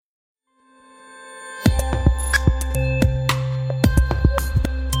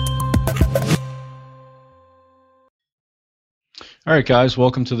All right, guys,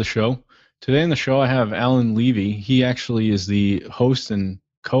 welcome to the show. Today on the show, I have Alan Levy. He actually is the host and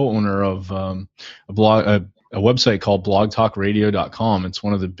co-owner of a website called blogtalkradio.com. It's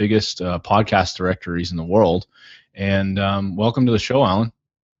one of the biggest podcast directories in the world. And welcome to the show, Alan.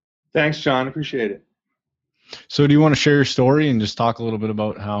 Thanks, John. Appreciate it. So do you want to share your story and just talk a little bit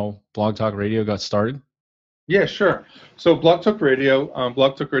about how Blog Talk Radio got started? Yeah, sure. So Blog Talk Radio,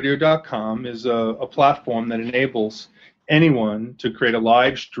 blogtalkradio.com is a platform that enables anyone to create a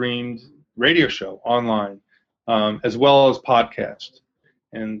live streamed radio show online, as well as podcast.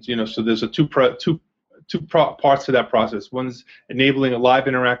 And so there's two parts to that process. One's enabling a live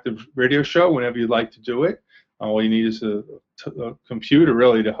interactive radio show whenever you'd like to do it. All you need is a computer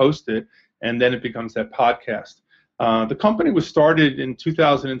really to host it, and then it becomes that podcast. The company was started in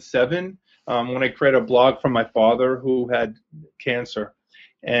 2007 when I created a blog from my father who had cancer.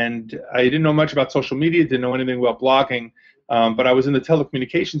 And I didn't know much about social media, didn't know anything about blogging, but I was in the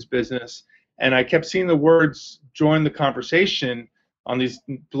telecommunications business, and I kept seeing the words "join the conversation" on these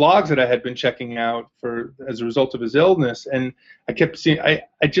blogs that I had been checking out as a result of his illness, and I kept seeing I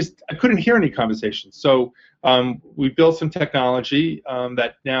couldn't hear any conversations. So we built some technology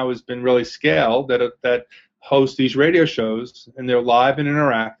that now has been really scaled that hosts these radio shows, and they're live and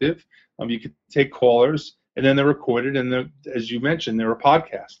interactive. You could take callers, and then they're recorded, and as you mentioned, they're a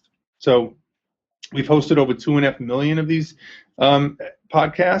podcast. So we've hosted over 2.5 million of these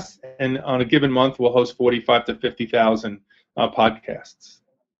podcasts, and on a given month, we'll host 45 to 50,000 podcasts.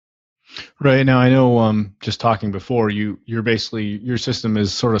 Right. Now, I know just talking before, you're basically, your system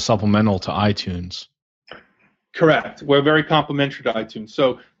is sort of supplemental to iTunes. Correct. We're very complementary to iTunes.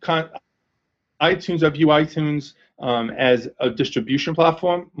 So iTunes, I view iTunes as a distribution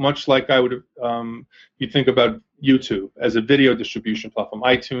platform, much like I would you think about YouTube as a video distribution platform.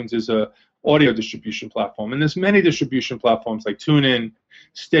 iTunes is a audio distribution platform, and there's many distribution platforms like TuneIn,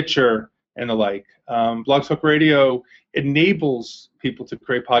 Stitcher, and the like. Blog Talk Radio enables people to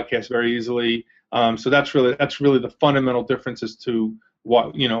create podcasts very easily. So that's really the fundamental difference as to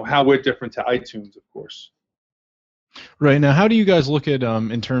how we're different to iTunes, of course. Right. Now, how do you guys look at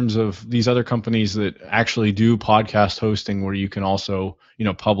in terms of these other companies that actually do podcast hosting where you can also,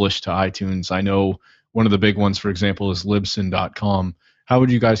 publish to iTunes? I know one of the big ones, for example, is Libsyn.com. How would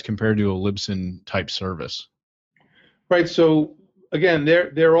you guys compare to a Libsyn type service? Right. So again,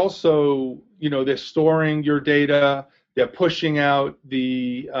 they're also, they're storing your data. They're pushing out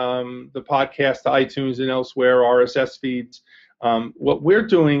the podcast to iTunes and elsewhere, RSS feeds. What we're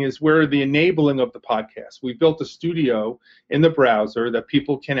doing is we're the enabling of the podcast. We built a studio in the browser that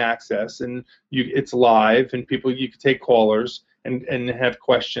people can access, and it's live, and you can take callers and have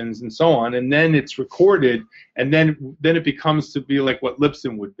questions and so on, and then it's recorded, and then it becomes to be like what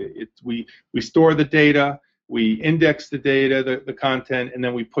Libsyn would be. We store the data, we index the data, the content, and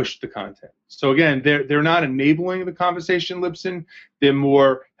then we push the content. So again, they're not enabling the conversation, Libsyn. They're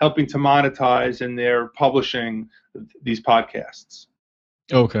more helping to monetize, and they're publishing these podcasts.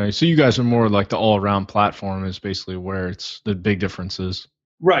 Okay, so you guys are more like the all-around platform is basically where it's the big difference is.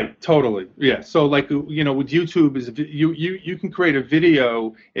 Right, totally. Yeah. So like with YouTube is you can create a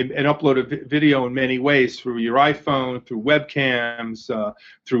video and upload a video in many ways through your iPhone, through webcams,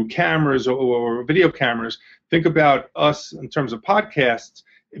 through cameras or video cameras. Think about us in terms of podcasts.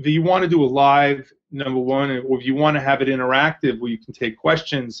 If you want to do a live, number one, or if you want to have it interactive where you can take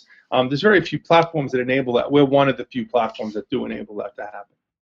questions, there's very few platforms that enable that. We're one of the few platforms that do enable that to happen.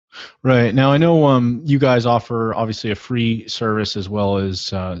 Right. Now, I know you guys offer obviously a free service as well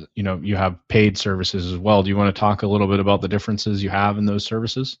as, you have paid services as well. Do you want to talk a little bit about the differences you have in those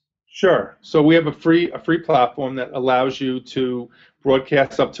services? Sure. So we have a free platform that allows you to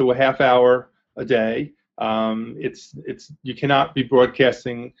broadcast up to a half hour a day. You cannot be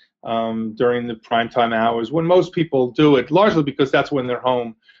broadcasting during the primetime hours when most people do it, largely because that's when they're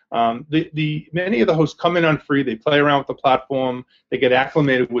home. Many of the hosts come in on free. They play around with the platform. They get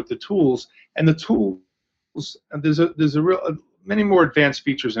acclimated with the tools, and the tools. There's many more advanced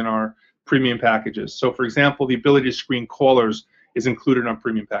features in our premium packages. So, for example, the ability to screen callers is included on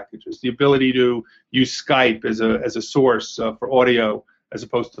premium packages. The ability to use Skype as a source for audio as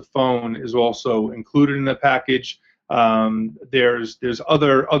opposed to phone is also included in the package. There's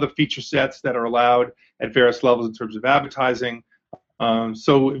other feature sets that are allowed at various levels in terms of advertising.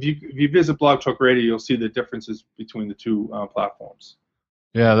 So if you visit Blog Talk Radio, you'll see the differences between the two platforms.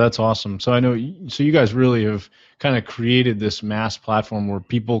 Yeah, that's awesome. So I know, so you guys really have kind of created this mass platform where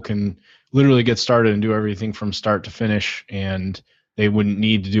people can literally get started and do everything from start to finish, and they wouldn't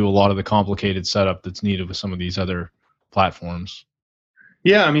need to do a lot of the complicated setup that's needed with some of these other platforms.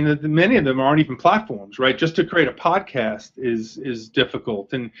 Yeah, I mean, many of them aren't even platforms, right? Just to create a podcast is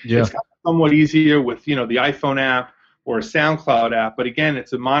difficult, and Yeah. it's gotten somewhat easier with the iPhone app or a SoundCloud app. But again,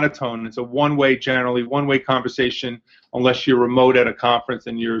 it's a monotone. It's a generally one-way conversation, unless you're remote at a conference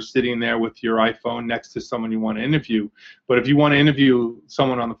and you're sitting there with your iPhone next to someone you want to interview. But if you want to interview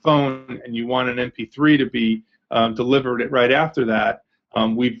someone on the phone and you want an MP3 to be delivered right after that,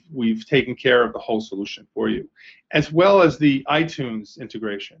 we've taken care of the whole solution for you, as well as the iTunes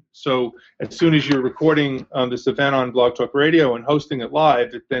integration. So as soon as you're recording this event on Blog Talk Radio and hosting it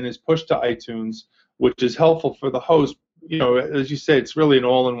live, it then is pushed to iTunes, which is helpful for the host. As you say, it's really an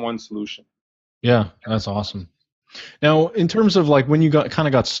all-in-one solution. Yeah, that's awesome. Now, in terms of like when you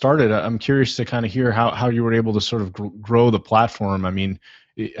got started, I'm curious to kind of hear how you were able to sort of grow the platform. I mean,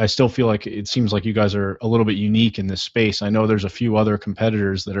 I still feel like it seems like you guys are a little bit unique in this space. I know there's a few other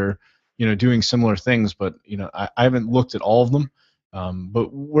competitors that are, doing similar things, but I haven't looked at all of them.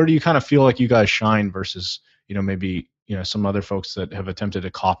 But where do you kind of feel like you guys shine versus, maybe some other folks that have attempted to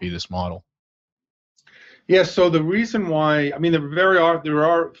copy this model? Yeah, so the reason why, I mean, there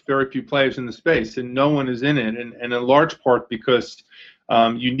are very few players in the space, and no one is in it, and in large part because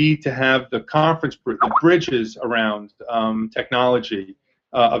you need to have the bridges around technology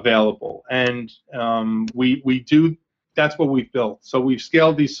available, and we do. That's what we've built. So we've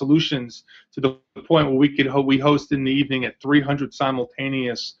scaled these solutions to the point where we host in the evening at 300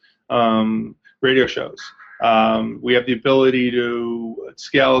 simultaneous radio shows. We have the ability to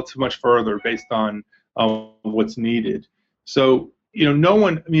scale it much further based on what's needed. So, no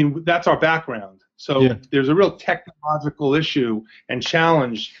one, I mean, that's our background. So yeah. There's a real technological issue and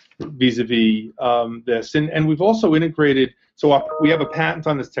challenge vis-a-vis this. And we've also integrated, we have a patent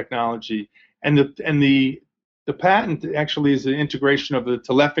on this technology, and the patent actually is the integration of the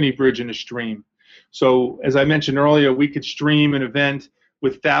telephony bridge in a stream. So as I mentioned earlier, we could stream an event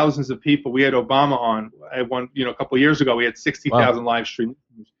with thousands of people. We had Obama on at a couple of years ago. We had 60,000 live streams.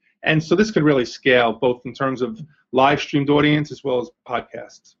 And so this could really scale both in terms of live streamed audience as well as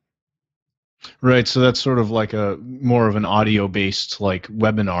podcasts. Right. So that's sort of like a more of an audio based like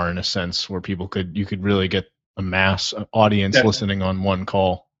webinar in a sense, where you could really get a mass audience listening on one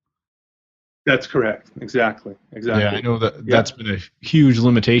call. That's correct. Exactly. Yeah, I know that's been a huge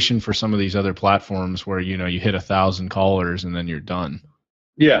limitation for some of these other platforms where you hit 1,000 callers and then you're done.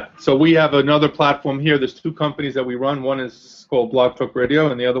 Yeah, so we have another platform here. There's two companies that we run. One is called Blog Talk Radio,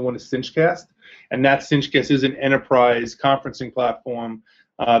 and the other one is Cinchcast. And that Cinchcast is an enterprise conferencing platform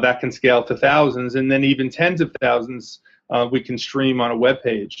that can scale to thousands, and then even tens of thousands we can stream on a web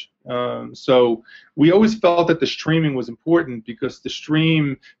page. So we always felt that the streaming was important because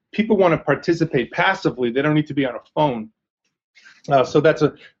people want to participate passively. They don't need to be on a phone. So that's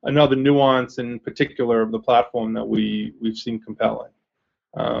another nuance in particular of the platform that we've seen compelling.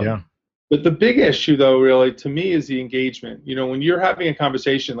 Yeah. But the big issue, though, really, to me, is the engagement. When you're having a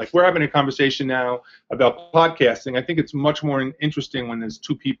conversation, like we're having a conversation now about podcasting, I think it's much more interesting when there's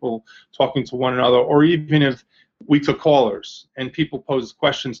two people talking to one another, or even if we took callers and people pose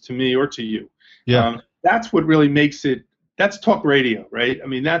questions to me or to you. Yeah. That's what really makes it. That's talk radio, right? I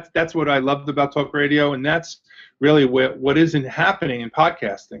mean, that's what I loved about talk radio, and that's really what isn't happening in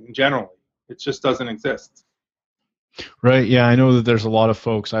podcasting generally. It just doesn't exist. Right. Yeah, I know that there's a lot of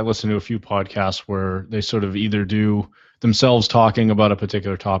folks. I listen to a few podcasts where they sort of either do themselves talking about a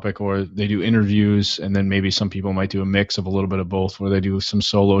particular topic, or they do interviews, and then maybe some people might do a mix of a little bit of both, where they do some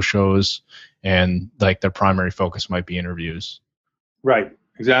solo shows, and like their primary focus might be interviews. Right.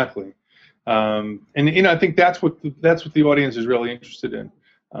 Exactly. And I think that's what the audience is really interested in.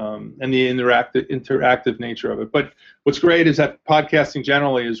 And the interactive nature of it. But what's great is that podcasting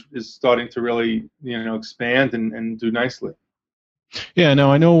generally is starting to really expand and do nicely. Yeah, no,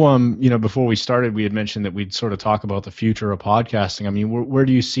 I know. Before we started, we had mentioned that we'd sort of talk about the future of podcasting. I mean, where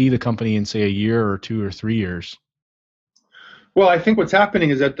do you see the company in, say, a year or 2 or 3 years? Well, I think what's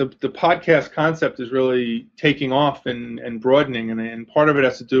happening is that the podcast concept is really taking off and broadening, and part of it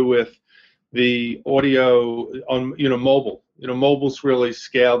has to do with the audio on mobile. Mobile's really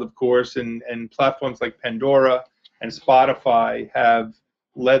scaled, of course, and platforms like Pandora and Spotify have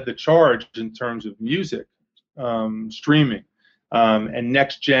led the charge in terms of music streaming and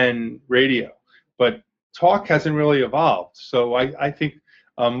next gen radio. But talk hasn't really evolved. So I think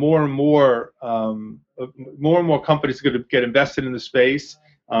more and more companies are going to get invested in the space,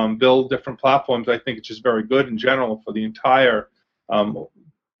 build different platforms. I think it's just very good in general for the entire kind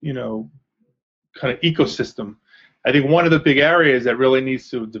of ecosystem. I think one of the big areas that really needs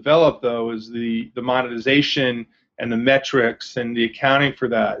to develop, though, is the monetization and the metrics and the accounting for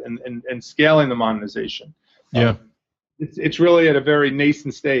that, and scaling the monetization. Yeah. it's really at a very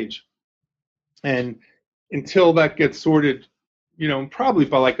nascent stage, and until that gets sorted, probably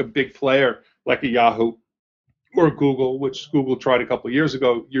by like a big player like a Yahoo or Google, which Google tried a couple of years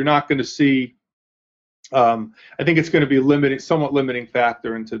ago, you're not going to see. I think it's going to be a somewhat limiting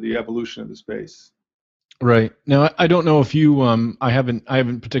factor into the evolution of the space. Right. Now, I don't know if you, I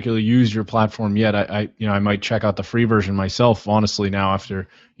haven't particularly used your platform yet. I might check out the free version myself, honestly, now after,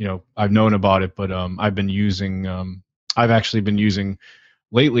 I've known about it, but, I've actually been using,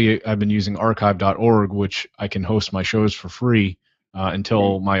 lately, I've been using archive.org, which I can host my shows for free,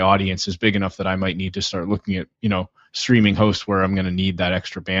 until my audience is big enough that I might need to start looking at, streaming hosts where I'm going to need that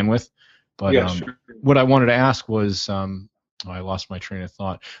extra bandwidth. But, Yeah, sure. what I wanted to ask was, I lost my train of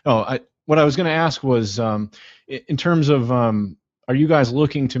thought. What I was going to ask was, in terms of, are you guys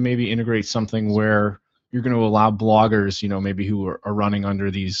looking to maybe integrate something where you're going to allow bloggers, maybe who are running under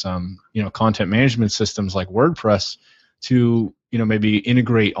these, content management systems like WordPress, to, maybe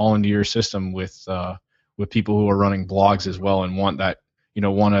integrate all into your system with people who are running blogs as well and want that,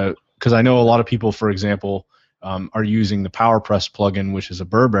 want to, because I know a lot of people, for example, are using the PowerPress plugin, which is a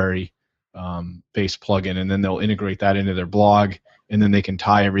Burberry based plugin, and then they'll integrate that into their blog, and then they can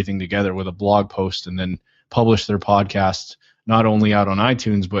tie everything together with a blog post and then publish their podcast not only out on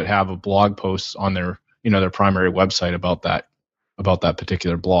iTunes, but have a blog post on their, their primary website about that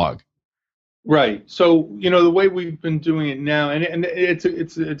particular blog. Right. So, the way we've been doing it now, and it's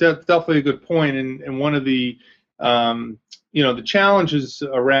definitely a good point. And one of the, the challenges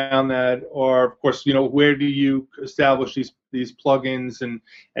around that are, of course, where do you establish these plugins and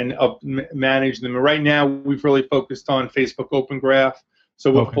manage them? And right now, we've really focused on Facebook Open Graph.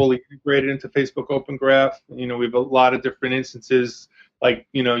 So we're fully integrated into Facebook Open Graph. We have a lot of different instances, like,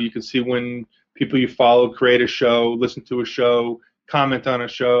 you can see when people you follow create a show, listen to a show, comment on a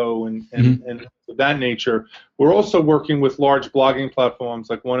show, and of that nature. We're also working with large blogging platforms.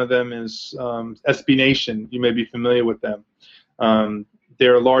 Like one of them is SB Nation. You may be familiar with them.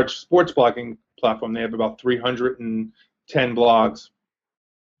 They're a large sports blogging platform. They have about 310 blogs.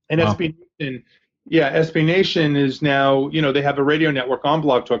 And Wow. SB Nation is now, they have a radio network on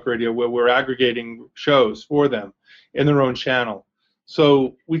Blog Talk Radio where we're aggregating shows for them in their own channel.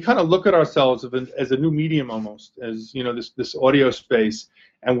 So we kind of look at ourselves as a new medium almost, as this audio space,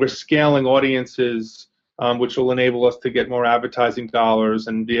 and we're scaling audiences, which will enable us to get more advertising dollars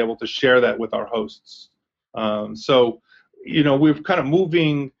and be able to share that with our hosts. So we're kind of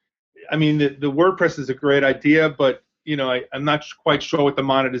moving. I mean, the WordPress is a great idea, but I'm not quite sure what the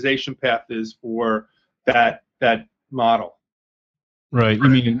monetization path is for that model. Right. You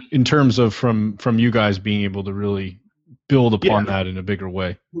mean in terms of from you guys being able to really build upon that in a bigger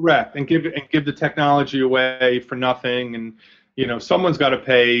way. Correct, and give the technology away for nothing, and someone's got to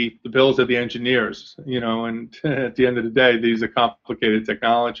pay the bills of the engineers, and at the end of the day, these are complicated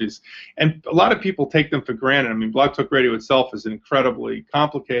technologies, and a lot of people take them for granted. I mean, Blog Talk Radio itself is an incredibly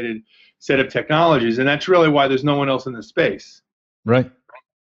complicated set of technologies, and that's really why there's no one else in the space. Right.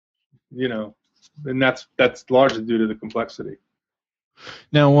 And that's largely due to the complexity.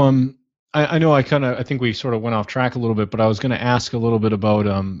 Now, I know I think we sort of went off track a little bit, but I was going to ask a little bit about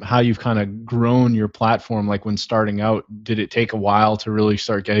how you've kind of grown your platform. Like when starting out, did it take a while to really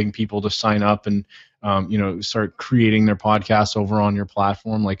start getting people to sign up and start creating their podcasts over on your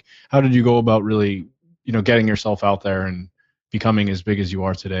platform? Like, how did you go about really getting yourself out there and becoming as big as you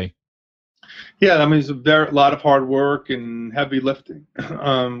are today? Yeah, I mean, it's a lot of hard work and heavy lifting.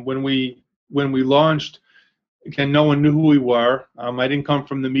 When we launched, again, no one knew who we were. I didn't come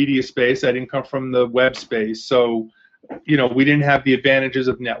from the media space. I didn't come from the web space. So, we didn't have the advantages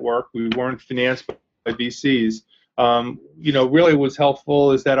of network. We weren't financed by VCs. Really what was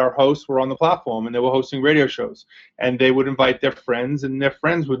helpful is that our hosts were on the platform and they were hosting radio shows. And they would invite their friends, and their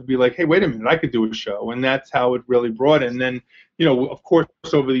friends would be like, hey, wait a minute, I could do a show. And that's how it really brought in. And then, of course,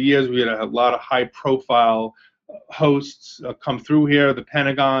 over the years, we had a lot of high-profile hosts come through here, the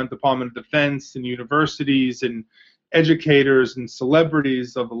Pentagon, Department of Defense, and universities, and educators, and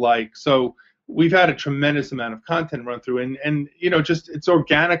celebrities of the like. So we've had a tremendous amount of content run through, and just it's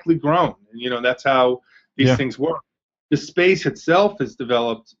organically grown. And that's how these things work. The space itself has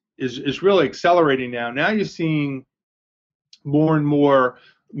developed, is really accelerating now. Now you're seeing more and more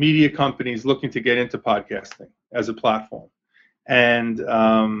media companies looking to get into podcasting as a platform. And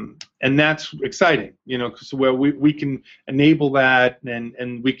that's exciting, because where we can enable that,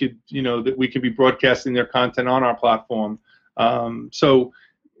 and we could, that we can be broadcasting their content on our platform. So,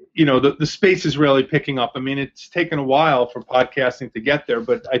 the space is really picking up. I mean, it's taken a while for podcasting to get there,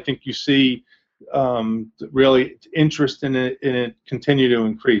 but I think you see really interest in it continue to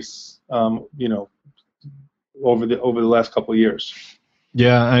increase, over the last couple of years.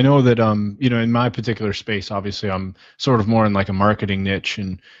 Yeah, I know that in my particular space, obviously I'm sort of more in like a marketing niche,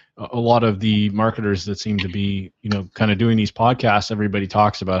 and a lot of the marketers that seem to be, kind of doing these podcasts, everybody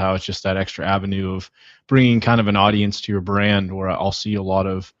talks about how it's just that extra avenue of bringing kind of an audience to your brand, where I'll see a lot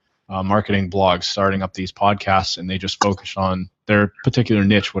of marketing blogs starting up these podcasts, and they just focus on their particular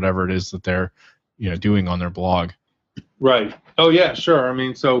niche, whatever it is that they're, doing on their blog. Right. Oh yeah, sure. I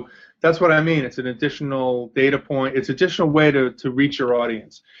mean, so that's what I mean. It's an additional data point. It's additional way to reach your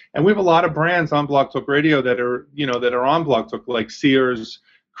audience. And we have a lot of brands on Blog Talk Radio that are, that are on Blog Talk, like Sears,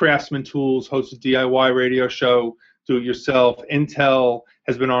 Craftsman Tools hosts a DIY radio show, Do It Yourself. Intel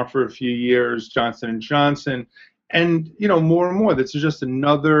has been on for a few years, Johnson & Johnson. And, more and more, this is just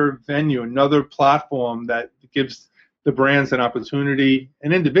another venue, another platform that gives the brands an opportunity,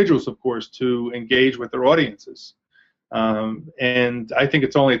 and individuals, of course, to engage with their audiences. And I think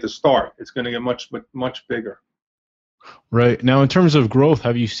it's only at the start. It's going to get much, much bigger. Right. Now, in terms of growth,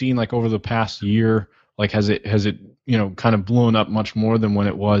 have you seen, like, over the past year, like, has it kind of blown up much more than when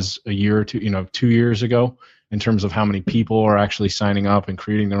it was a year or two, 2 years ago, in terms of how many people are actually signing up and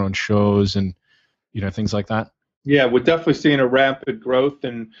creating their own shows and, things like that? Yeah, we're definitely seeing a rapid growth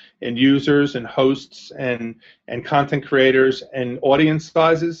in users and hosts and content creators and audience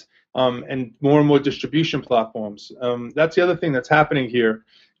sizes. And more distribution platforms. That's the other thing that's happening here.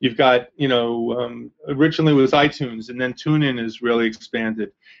 You've got, originally it was iTunes, and then TuneIn has really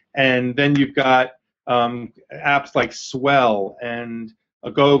expanded. And then you've got apps like Swell and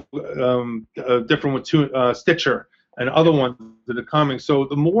different with Stitcher and other ones that are coming. So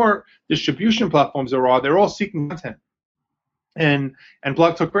the more distribution platforms there are, they're all seeking content. And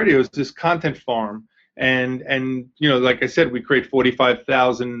Blog Talk Radio is this content farm. And like I said, we create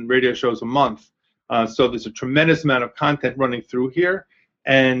 45,000 radio shows a month. So there's a tremendous amount of content running through here.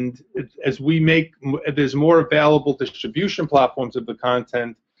 And there's more available distribution platforms of the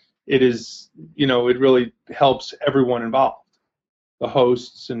content, it really helps everyone involved, the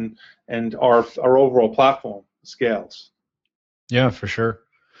hosts and our overall platform scales. Yeah, for sure.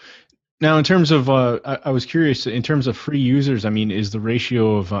 Now, in terms of, I was curious, in terms of free users, I mean, is the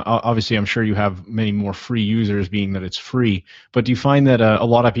ratio of, obviously, I'm sure you have many more free users being that it's free, but do you find that a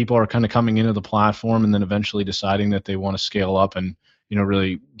lot of people are kind of coming into the platform and then eventually deciding that they want to scale up and,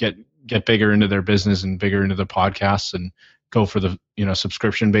 really get bigger into their business and bigger into their podcasts and go for the,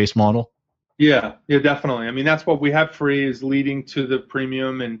 subscription-based model? Yeah, definitely. I mean, that's what we have free is leading to the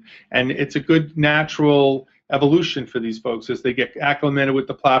premium, and it's a good natural evolution for these folks as they get acclimated with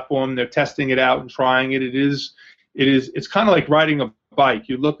the platform. They're testing it out and trying it. It's kind of like riding a bike.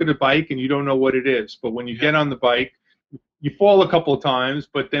 You look at a bike and you don't know what it is, but when you get on the bike, you fall a couple of times,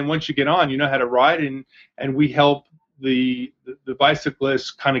 but then once you get on, you know how to ride, and we help the bicyclists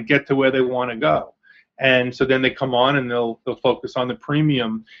kind of get to where they want to go. And so then they come on and they'll focus on the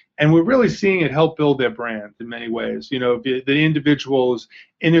premium. And we're really seeing it help build their brand in many ways. The individuals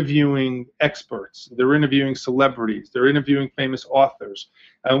interviewing experts, they're interviewing celebrities, they're interviewing famous authors.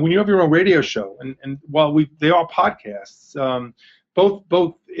 When you have your own radio show, and while they are podcasts,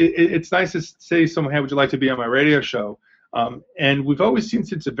 it's nice to say to someone, hey, would you like to be on my radio show? And we've always seen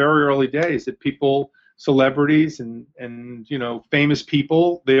since the very early days that people, celebrities and famous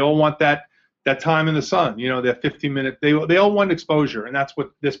people, they all want that time in the sun, that 15-minute, they all want exposure, and that's what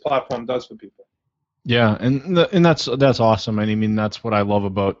this platform does for people. Yeah, and that's awesome. And I mean, that's what I love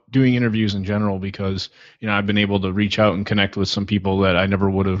about doing interviews in general, because I've been able to reach out and connect with some people that I never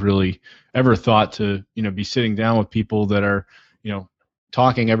would have really ever thought to be sitting down with people that are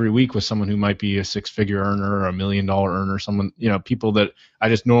talking every week with someone who might be a six-figure earner or $1 million earner, someone people that I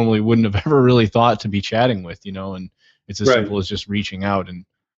just normally wouldn't have ever really thought to be chatting with, and it's as simple as just reaching out and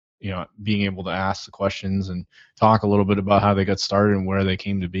being able to ask the questions and talk a little bit about how they got started and where they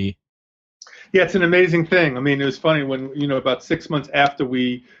came to be. Yeah, it's an amazing thing. I mean, it was funny when, about 6 months after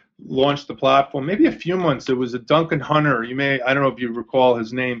we launched the platform, maybe a few months, it was a Duncan Hunter. I don't know if you recall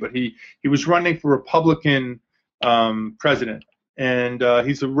his name, but he was running for Republican president. And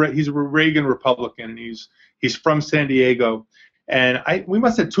he's a Reagan Republican, and he's from San Diego. And we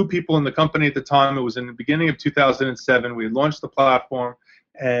must have two people in the company at the time. It was in the beginning of 2007. We had launched the platform.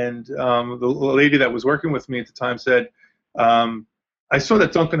 And the lady that was working with me at the time said, I saw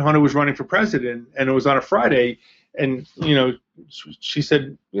that Duncan Hunter was running for president, and it was on a Friday. And, she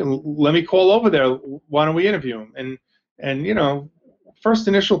said, let me call over there. Why don't we interview him? And first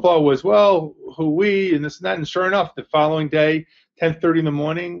initial thought was, well, who we, and this and that. And sure enough, the following day, 10:30 in the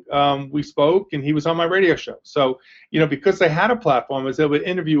morning, we spoke, and he was on my radio show. So, because they had a platform, I was able to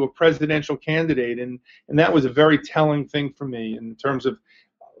interview a presidential candidate, and that was a very telling thing for me in terms of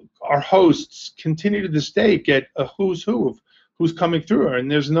our hosts continue to this day get a who's who of who's coming through, and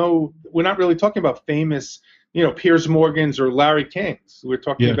we're not really talking about famous, Piers Morgans or Larry Kings. We're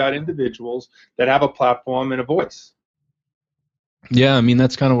talking Yeah. about individuals that have a platform and a voice. Yeah, I mean,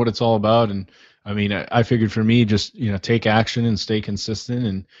 that's kind of what it's all about. And I mean, I figured for me, just, take action and stay consistent.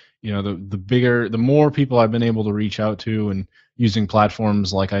 And, the more people I've been able to reach out to, and using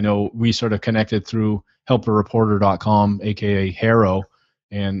platforms like, I know we sort of connected through helpareporter.com, aka Harrow,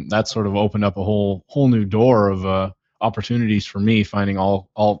 and that sort of opened up a whole new door of opportunities for me, finding all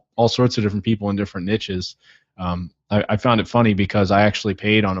sorts of different people in different niches. I found it funny because I actually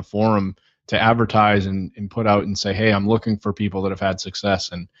paid on a forum to advertise and put out and say, hey, I'm looking for people that have had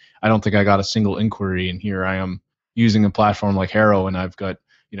success. And I don't think I got a single inquiry. And here I am using a platform like Harrow, and I've got,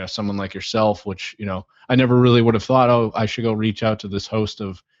 someone like yourself, which, I never really would have thought, oh, I should go reach out to this host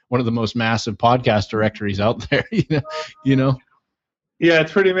of one of the most massive podcast directories out there, Yeah,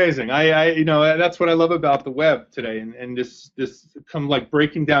 it's pretty amazing. I that's what I love about the web today, and this come like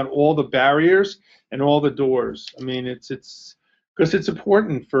breaking down all the barriers and all the doors. I mean, it's because it's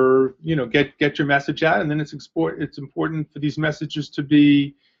important for get your message out, and then it's important for these messages to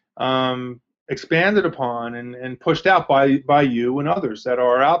be expanded upon and pushed out by you and others that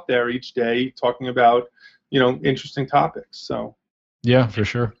are out there each day talking about interesting topics. So yeah, for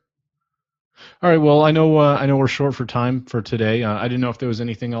sure. All right. Well, I know we're short for time for today. I didn't know if there was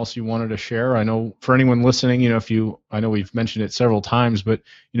anything else you wanted to share. I know for anyone listening, I know we've mentioned it several times, but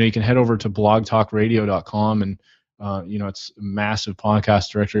you can head over to blogtalkradio.com, and it's a massive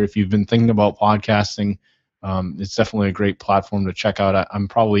podcast directory. If you've been thinking about podcasting, it's definitely a great platform to check out. I'm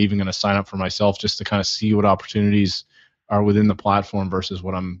probably even going to sign up for myself just to kind of see what opportunities are within the platform versus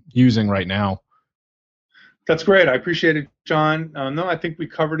what I'm using right now. That's great. I appreciate it, John. No, I think we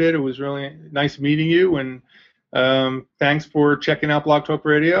covered it. It was really nice meeting you, and thanks for checking out Blog Talk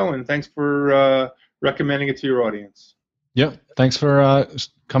Radio, and thanks for recommending it to your audience. Yep. Thanks for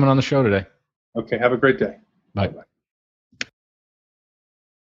coming on the show today. Okay. Have a great day. Bye. Bye-bye.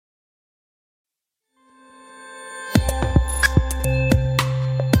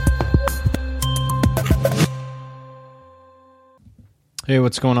 Hey,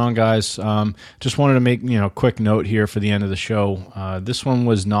 what's going on, guys? Just wanted to make a quick note here for the end of the show. This one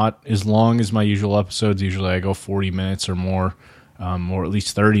was not as long as my usual episodes. Usually I go 40 minutes or more, or at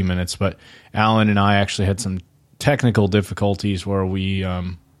least 30 minutes. But Alan and I actually had some technical difficulties where we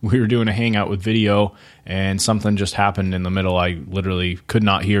were doing a hangout with video, and something just happened in the middle. I literally could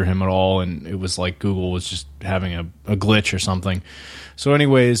not hear him at all, and it was like Google was just having a glitch or something. So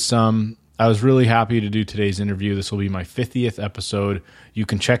anyways, I was really happy to do today's interview. This will be my 50th episode. You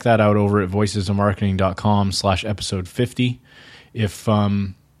can check that out over at voicesofmarketing.com/episode 50. If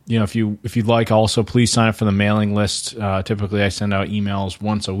you'd like, also please sign up for the mailing list. Typically I send out emails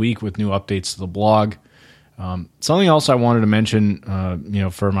once a week with new updates to the blog. Something else I wanted to mention,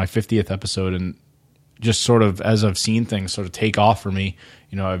 for my 50th episode, and just sort of as I've seen things sort of take off for me,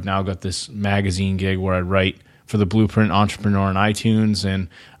 I've now got this magazine gig where I write for the Blueprint Entrepreneur on iTunes, and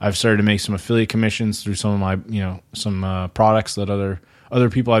I've started to make some affiliate commissions through some of my, some products that other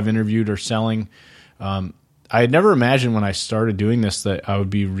people I've interviewed are selling. I had never imagined when I started doing this that I would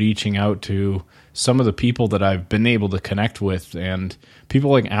be reaching out to some of the people that I've been able to connect with, and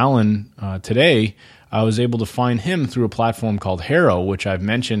people like Alan today. I was able to find him through a platform called Harrow, which I've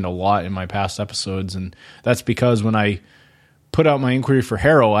mentioned a lot in my past episodes, and that's because when I put out my inquiry for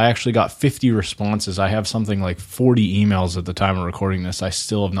Harrow, I actually got 50 responses. I have something like 40 emails at the time of recording this I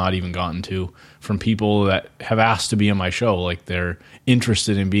still have not even gotten to, from people that have asked to be on my show. Like, they're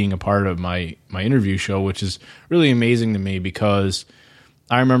interested in being a part of my interview show, which is really amazing to me, because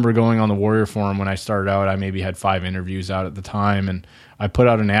I remember going on the Warrior Forum when I started out. I maybe had 5 interviews out at the time, and I put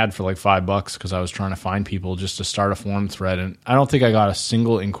out an ad for like $5 because I was trying to find people just to start a forum thread, and I don't think I got a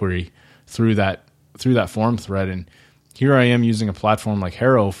single inquiry through that forum thread. And here I am using a platform like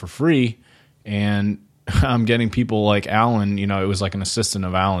Harrow for free, and I'm getting people like Alan. It was like an assistant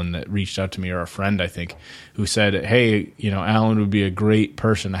of Alan that reached out to me, or a friend, I think, who said, hey, Alan would be a great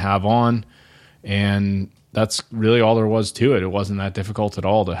person to have on. And that's really all there was to it. It wasn't that difficult at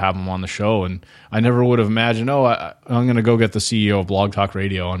all to have him on the show. And I never would have imagined, I'm going to go get the CEO of Blog Talk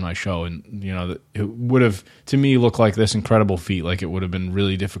Radio on my show. And, it would have, to me, looked like this incredible feat. Like, it would have been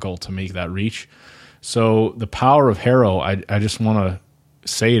really difficult to make that reach. So the power of Harrow, I just want to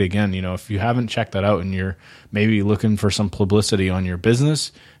say it again. If you haven't checked that out and you're maybe looking for some publicity on your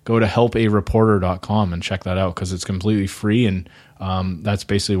business, go to helpareporter.com and check that out, because it's completely free. And that's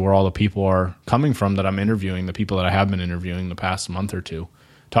basically where all the people are coming from that I'm interviewing, the people that I have been interviewing the past month or two.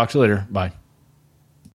 Talk to you later. Bye.